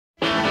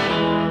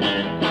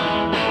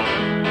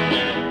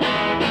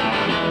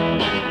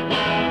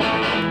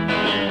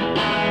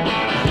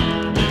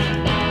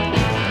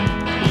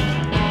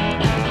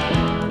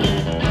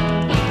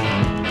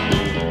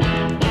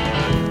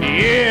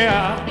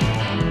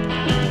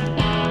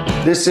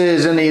This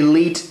is an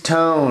Elite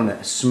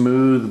Tone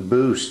Smooth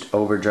Boost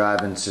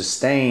Overdrive and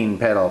Sustain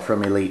pedal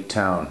from Elite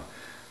Tone.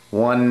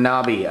 One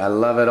knobby, I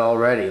love it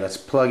already. Let's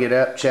plug it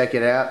up, check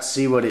it out,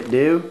 see what it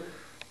do.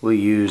 We'll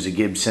use a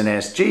Gibson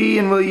SG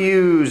and we'll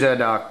use a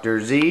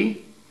Dr.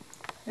 Z.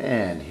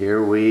 And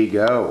here we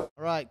go.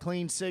 All right,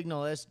 clean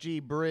signal,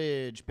 SG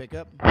bridge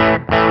pickup.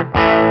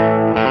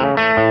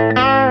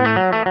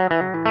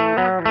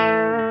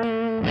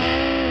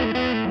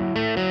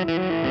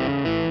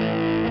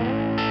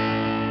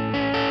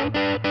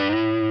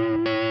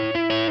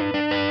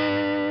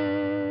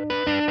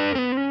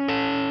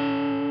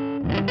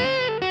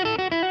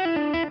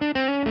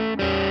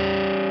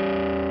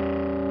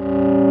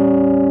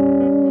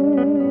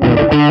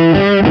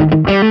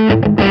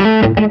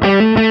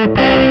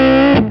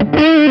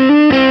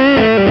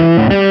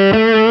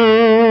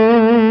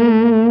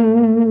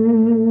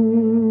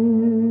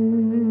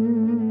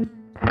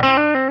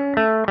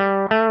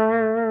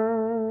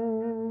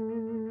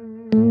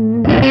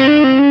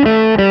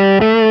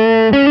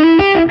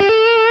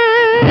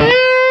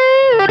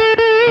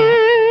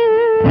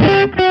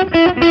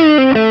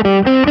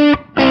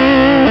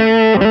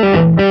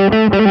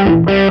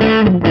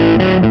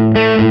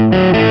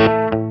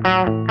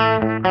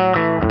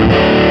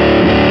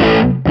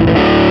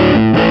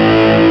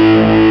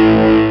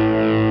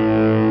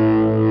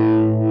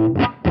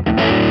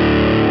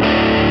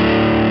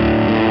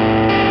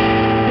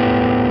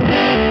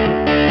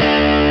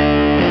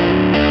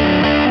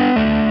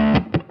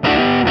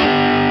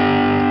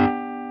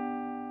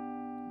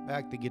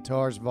 Back the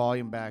guitar's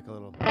volume back a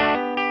little.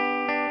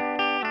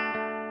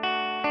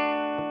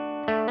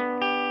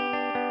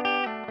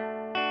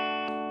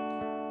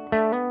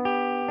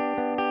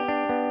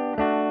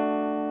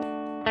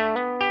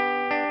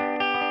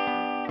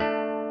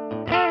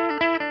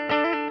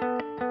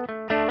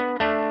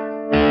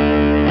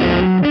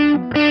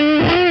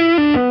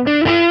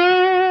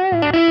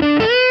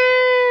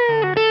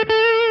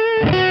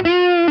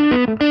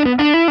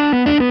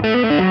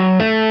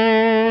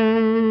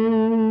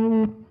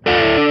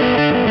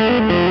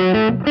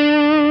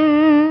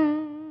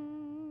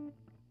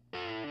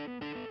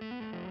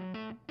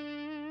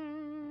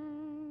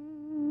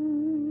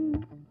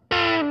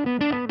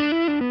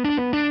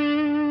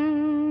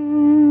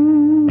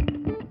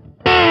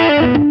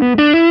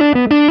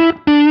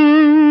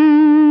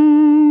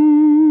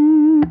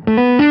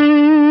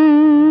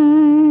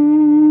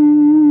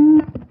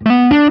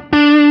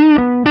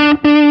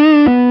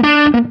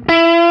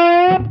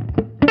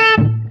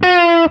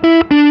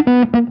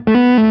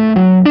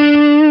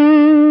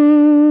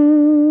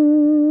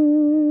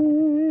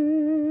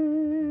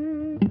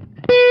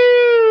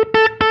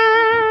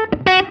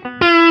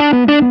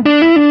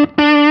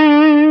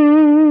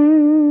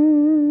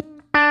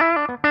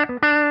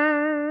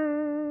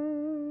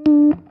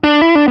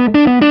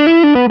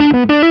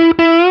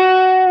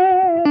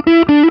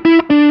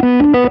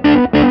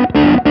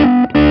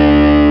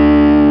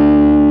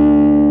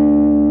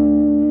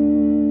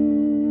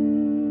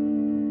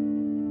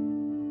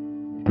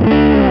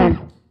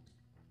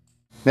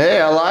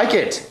 Hey, I like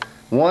it.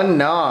 One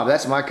knob.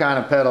 That's my kind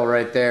of pedal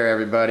right there,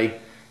 everybody.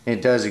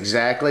 It does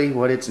exactly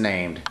what it's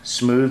named.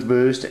 Smooth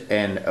boost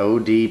and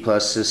OD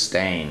plus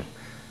sustain.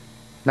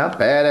 Not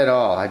bad at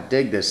all. I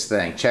dig this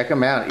thing. Check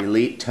them out.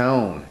 Elite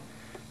Tone.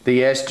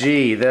 The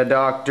SG, the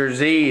Dr.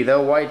 Z,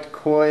 the White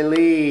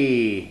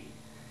Coily,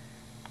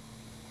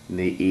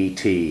 the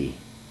ET.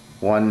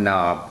 One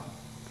knob.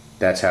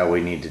 That's how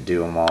we need to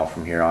do them all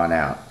from here on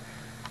out.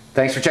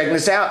 Thanks for checking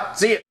this out.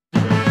 See ya.